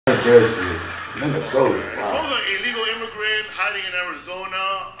that shit. Minnesota. If I was an illegal immigrant hiding in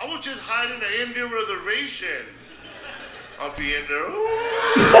Arizona, I would just hide in the Indian reservation. I'll be in there.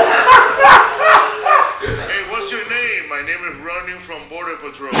 Hey, what's your name? My name is Running from Border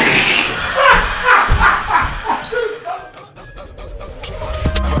Patrol.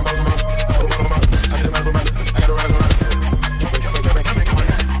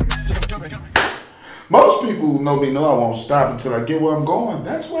 Most people who know me know I won't stop until I get where I'm going.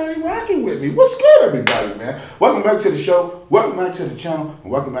 That's why they rocking with me. What's good, everybody, man? Welcome back to the show. Welcome back to the channel.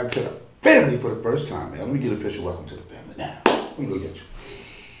 And welcome back to the family for the first time, man. Let me get official welcome to the family now. Let me look at you.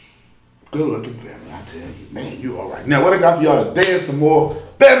 Good looking family, I tell you. Man, you all right. Now, what I got for y'all today is some more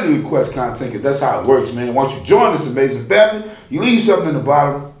family request content, because that's how it works, man. Once you join this amazing family, you leave something in the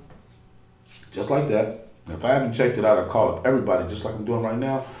bottom, just like that. And if I haven't checked it out, I'll call up everybody just like I'm doing right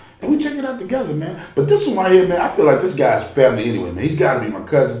now. And we check it out together, man. But this one right here, man, I feel like this guy's family anyway, man. He's got to be my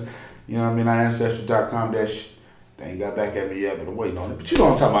cousin. You know what I mean? Ancestry.com, that shit. They ain't got back at me yet, but I'm waiting on it. But you know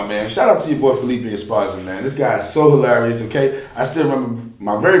what I'm talking about, man. Shout out to your boy Felipe Esparza, man. This guy is so hilarious, okay? I still remember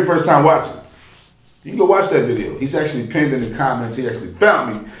my very first time watching. You can go watch that video. He's actually pinned in the comments. He actually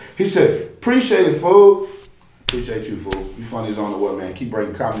found me. He said, appreciate it, fool. Appreciate you, fool. You funny as on the what, man. Keep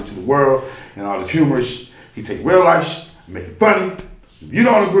bringing comedy to the world and all this humorous. He take real life shit and make it funny. If you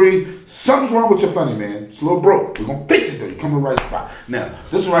don't agree, something's wrong with your funny, man. It's a little broke. We're going to fix it, though. You come to the right spot. Now,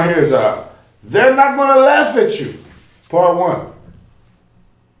 this one right here is, they're not going to laugh at you. Part one.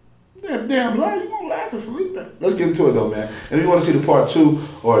 That damn lie, you going to laugh at Felipe. Let's get into it, though, man. And if you want to see the part two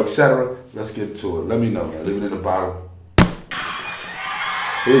or etc., let's get to it. Let me know, man. Leave it in the bottom.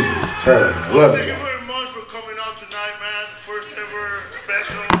 Felipe is terrible. I love Thank you very much for coming out tonight, man. First ever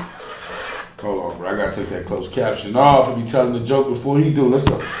special. Hold on, bro. I got to take that closed caption off and be telling the joke before he do. Let's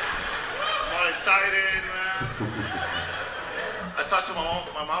go. I'm all excited, man. I talked to my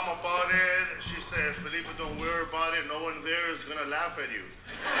mom about it. She said, Felipe, don't worry about it. No one there is going to laugh at you.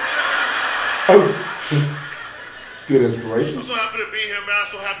 Oh. It's good inspiration. I'm so happy to be here, man.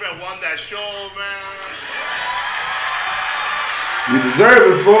 I'm so happy I won that show, man. You deserve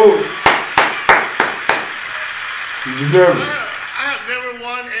it, fool. You deserve it. I have never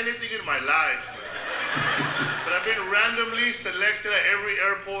won anything in my life. But I've been randomly selected at every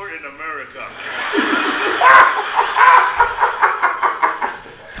airport in America.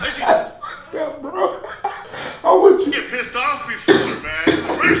 Yeah, bro. I want you. Get pissed off before, man.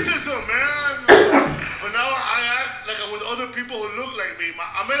 Racism, man. But now I act like I'm with other people who look like me.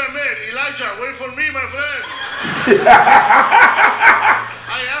 Ahmed, Elijah, wait for me, my friend.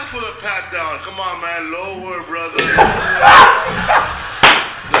 I asked for the pat down. Come on, man. Lower, brother.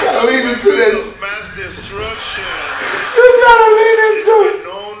 You gotta lean into this. Mass destruction. You gotta lean into it. It's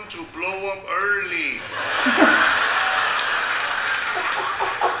known to blow up early.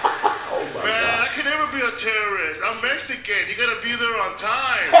 Man, I can never be a terrorist. I'm Mexican. You gotta be there on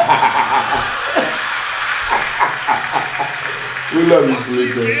time. We love you, I'll see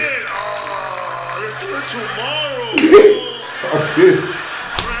you Felipe. in. Oh, let's do it tomorrow. I'm gonna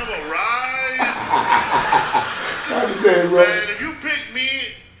have a ride. Man, if you pick me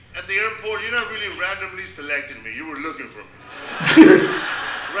at the airport, you're not really randomly selecting me. You were looking for me.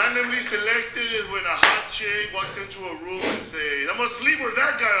 Randomly selected is when a hot chick walks into a room and says, I'm gonna sleep with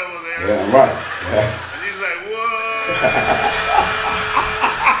that guy over there. Yeah, right. Yeah. And he's like, what?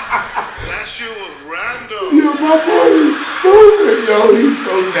 That shit was random. Yo, my boy is stupid, yo. He's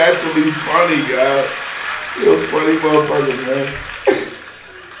so naturally funny, God. You're a funny motherfucker, man.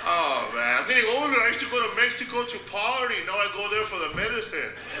 Oh, man. I'm getting older. I used to go to Mexico to party. Now I go there for the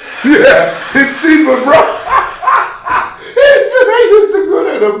medicine. Yeah, it's cheaper, bro. He said I used to go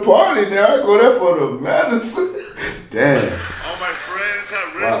there to party. Now I go there for the medicine. Damn. All my friends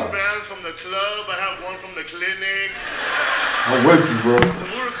have wristbands from the club. I have one from the clinic. I'm with you, bro. When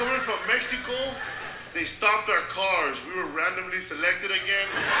we were coming from Mexico, they stopped our cars. We were randomly selected again.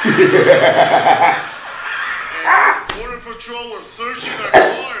 And Border Patrol was searching our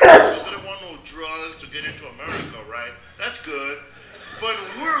cars because they didn't want no drugs to get into America, right? That's good. But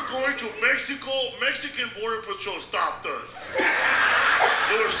when we were going to Mexico, Mexican Border Patrol stopped us.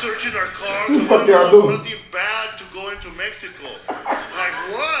 They were searching our car. What the fuck y'all doing? Nothing bad to go into Mexico. Like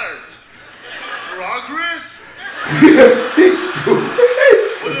what? Progress? Yeah, he's stupid.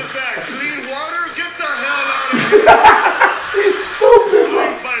 What is that? Clean water? Get the hell out of here. He's stupid, bro.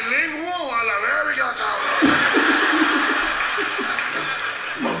 Bilingual a la verga, cabrón.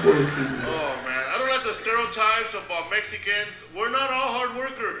 My boy's stupid. Oh, man. I don't like the stereotypes about Mexicans. We're not all hard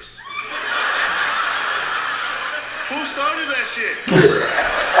workers. Who started that shit?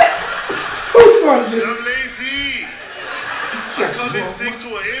 Who started this? I'm lazy. I called in sick to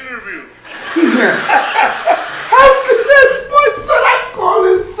an interview. I said that boy said I called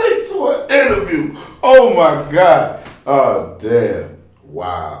in sick to an interview. Oh my God. Oh damn.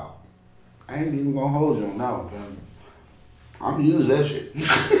 Wow. I ain't even gonna hold you on that one, fam. I'm gonna use that shit.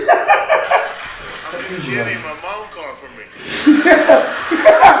 I'm just kidding. My mom called for me.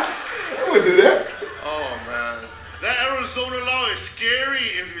 I would do that. Oh man, that Arizona law is scary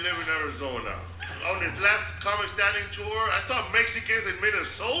if you live in Arizona. On this last comic standing tour, I saw Mexicans in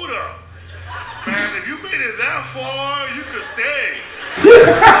Minnesota. Man, if you made it that far, you could stay.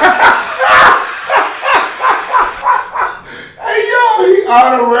 Hey yo, he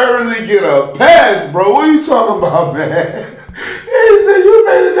honorarily get a pass, bro. What are you talking about, man? He said you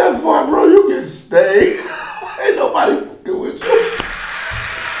made it that far, bro. You can stay. Ain't nobody fucking with you.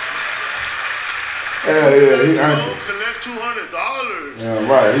 Hell yeah, he earned it. Collect $200. Yeah,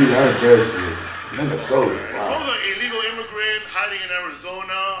 right. He earned that shit. Minnesota. If I Wow. was an illegal immigrant hiding in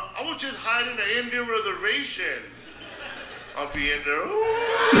Arizona, I would just hide in an Indian reservation. I'll be in there.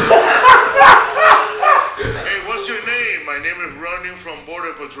 Hey, what's your name? My name is Running from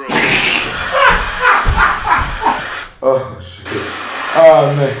Border Patrol. Oh shit.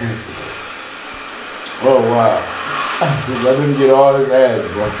 Oh man. Oh wow. Let him get all his ass,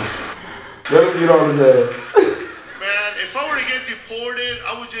 bro. Let him get all his ass. Man, if I were to get deported,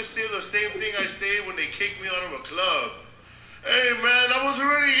 I would just say the same thing I say when they kick me out of a club. Hey man, I was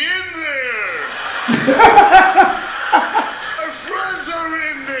already in there. Our friends are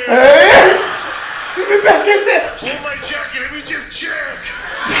in there. Hey! Get me back in there. Hold my jacket, let me just check.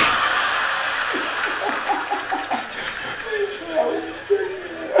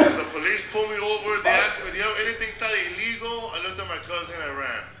 The police pulled me over, they asked me, do you have anything sounded illegal? I looked at my cousin and I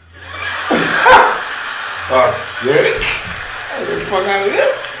ran. Oh shit. Get the fuck out of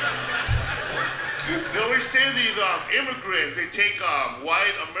here. They always say these immigrants, they take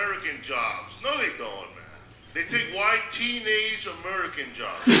white American jobs. No, they don't, man. They take white teenage American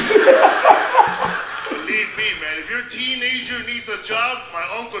jobs. Believe me, man, if your teenager needs a job, my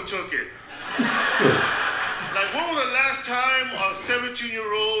uncle took it. Like, when was the last time a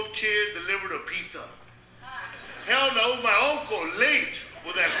 17-year-old kid delivered a pizza? Hell no, my uncle, late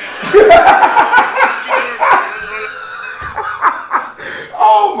with that pizza.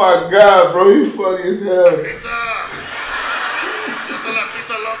 Oh my God, bro, you funny as hell. Pizza! Pizza la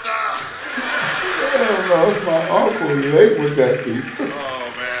pizza loca! Hell no, it's my uncle late with that pizza. Oh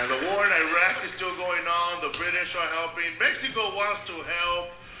man, the war in Iraq is still going on. The British are helping. Mexico wants to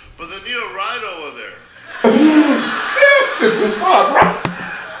help, but they need a ride over there. Shit too far, bro.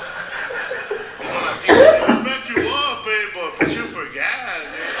 I'll back you up, babe, but you for gas,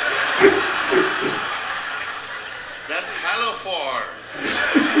 man. That's hella far.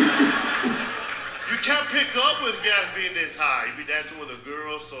 You can't pick up with gas being this high. You be dancing with a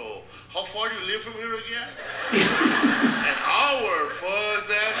girl, so how far do you live from here again? An hour, fuck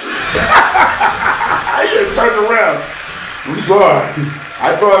that. I just turned around. I'm sorry.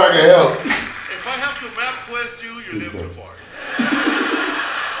 I thought I could help. If I have to map quest you, you live too far.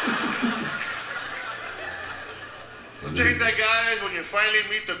 Don't you hate that, guys, when you finally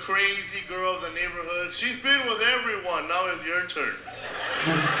meet the crazy girl of the neighborhood? She's been with everyone, now it's your turn.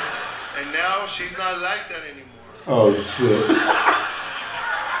 And now she's not like that anymore. Oh shit.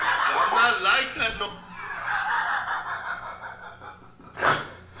 I'm not like that no.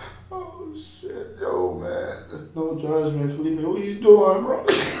 Oh shit, yo man. No judgment, Felipe. What you doing, bro?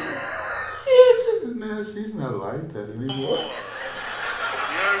 She's not like that anymore.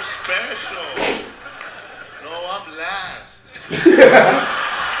 You're special. No, I'm last.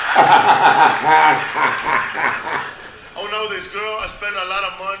 Oh no, this girl, I spent a lot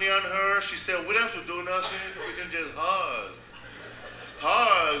of money on her. She said, we don't have to do nothing. We can just hug.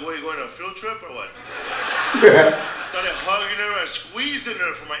 Hug? What, you going on a field trip or what? Started hugging her and squeezing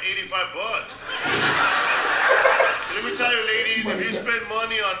her for my $85. Let me tell you, ladies, if you spend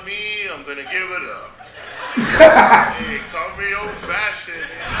money on me, I'm going to give it up. Hey, call me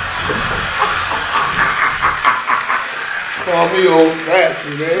old-fashioned. Call me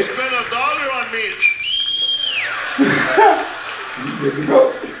old-fashioned, man. You spend $1 on me. You good to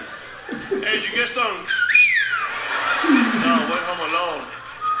go. Hey, did you get some? No, went home alone.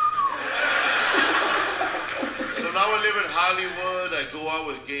 So now I live in Hollywood. I go out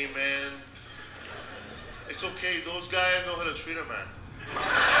with gay men. It's okay. Those guys know how to treat a man.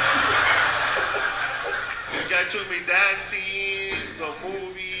 This guy took me dancing, the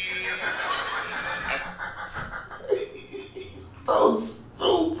movie. So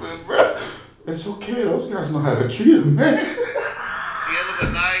stupid, bro. It's okay. Those guys know how to treat a man. At the end of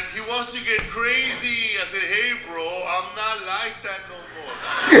the night, he wants to get crazy. I said, hey, bro, I'm not like that no more.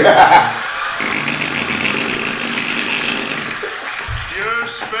 You're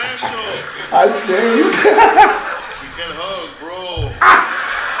special. I changed. We can hug, bro.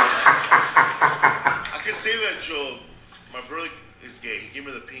 I can say that joke. My brother is gay. He gave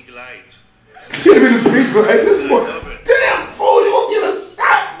me the pink light. Give me the pink light. This boy. Love it. Damn fool, you won't get a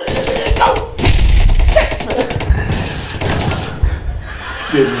shot, man. Go.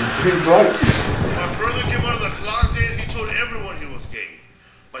 Give me the pink light. My brother came out of the closet. He told everyone he was gay.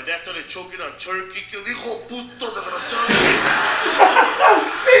 My dad started choking on turkey. Que dijo puto desgraciado.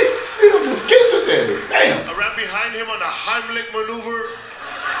 He almost killed your daddy. Damn. I ran behind him on a Heimlich maneuver.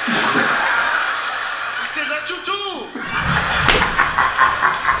 He said, not you too.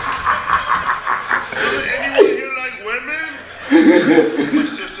 Doesn't anyone here like women? My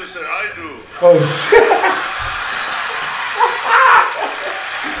sister said, I do. Oh, shit.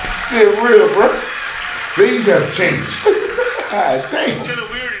 Shit real, bro. Things have changed. God damn. It's kind of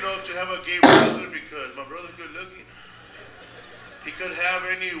weird, you know, to have a gay brother because my brother's good looking. He could have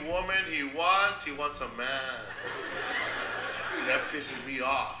any woman he wants. He wants a man. See, that pisses me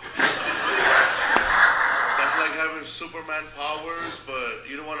off. That's like having Superman powers, but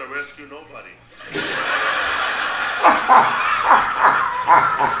you don't want to rescue nobody.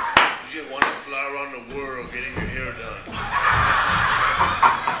 You just want to fly around the world getting your hair done.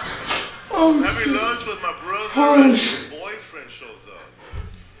 Oh, I'm having lunch with my brother and his boyfriend shows up.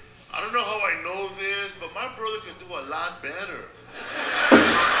 I don't know how I know this, but my brother can do a lot better.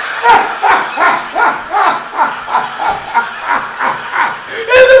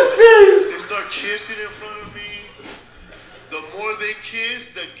 Is it serious? They start kissing in front of me. The more they kiss,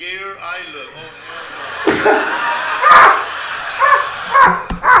 the gayer I look.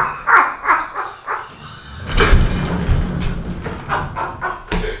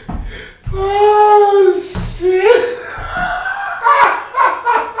 Oh, hell Oh, shit.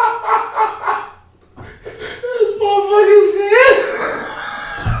 This motherfucker said.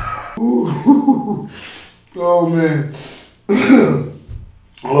 Oh, man.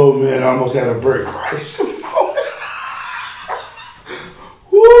 Oh, man, I almost had a break. Right?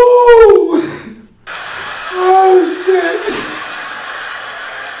 Woo! Oh, shit.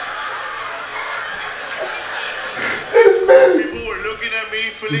 This man is... people were looking at me,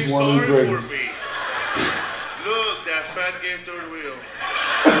 feeling He's one of the sorry for greatest. me. Look, that fat gay third wheel.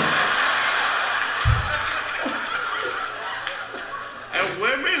 And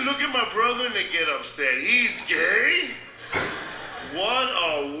women look at my brother and they get upset. He's gay? What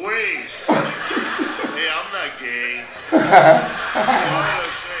a waste. Hey, I'm not gay. What a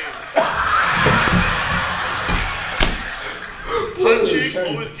shame. Hot chicks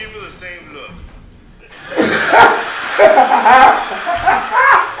always give me the same look.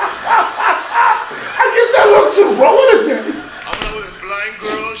 I get that look too, bro. What is that? I went out with this blind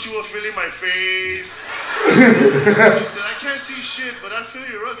girl. She was feeling my face. She said, I can't see shit, but I feel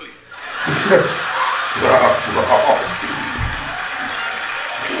you're ugly.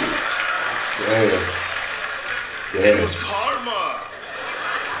 Damn. It was karma.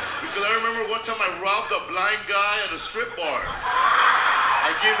 Because I remember one time I robbed a blind guy at a strip bar.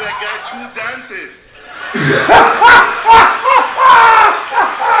 I gave that guy 2 dances.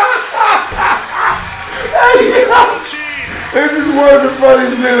 This is one of the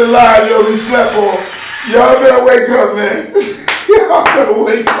funniest men alive, yo. He slept on. Y'all better wake up, man. Y'all better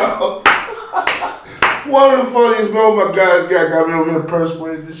wake up. One of the funniest men. Oh my God, this guy got me over here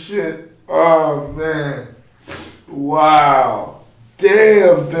perspiring and shit. Oh man. Wow.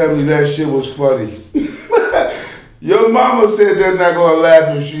 Damn, family, that shit was funny. Your mama said they're not gonna laugh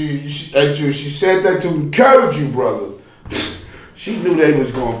at you. She said that to encourage you, brother. She knew they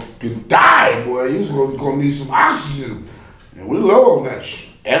was gonna die, boy. You was gonna need some oxygen. And we low on that shit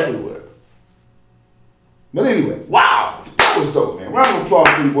everywhere. But anyway, wow. That was dope, man. Round of applause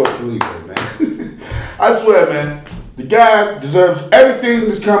for your boy Felipe, man. I swear, man, the guy deserves everything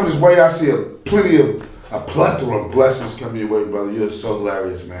that's coming his way. I see a plethora of blessings coming your way, brother. You're so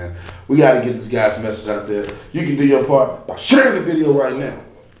hilarious, man. We got to get this guy's message out there. You can do your part by sharing the video right now.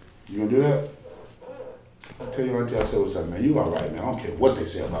 You gonna do that? I'll tell you auntie I said what's up, man. You all right, man. I don't care what they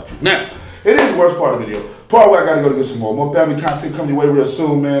say about you. Now, it is the worst part of the video. Part where I got to go to get some more. More family content coming your way real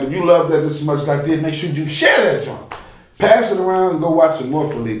soon, man. If you love that just as much as I did, make sure you share that joint. Pass it around and go watch some more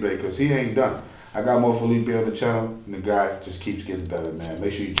Felipe, because he ain't done. I got more Felipe on the channel, and the guy just keeps getting better, man.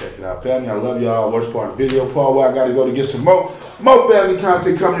 Make sure you check it out. Family, I love y'all. Worst part of the video, part where I got to go to get some more family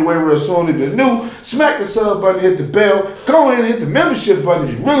content coming your way real soon. If you're new, smack the sub button, hit the bell. Go ahead and hit the membership button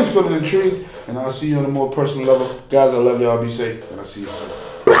if you're really feeling intrigued. And I'll see you on a more personal level. Guys, I love y'all. Be safe, and I'll see you soon.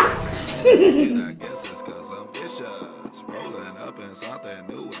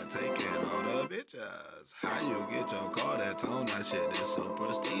 man, taking all the pictures. How you get your car that tone? That shit is so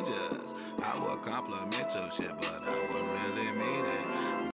prestigious. I would compliment your shit, but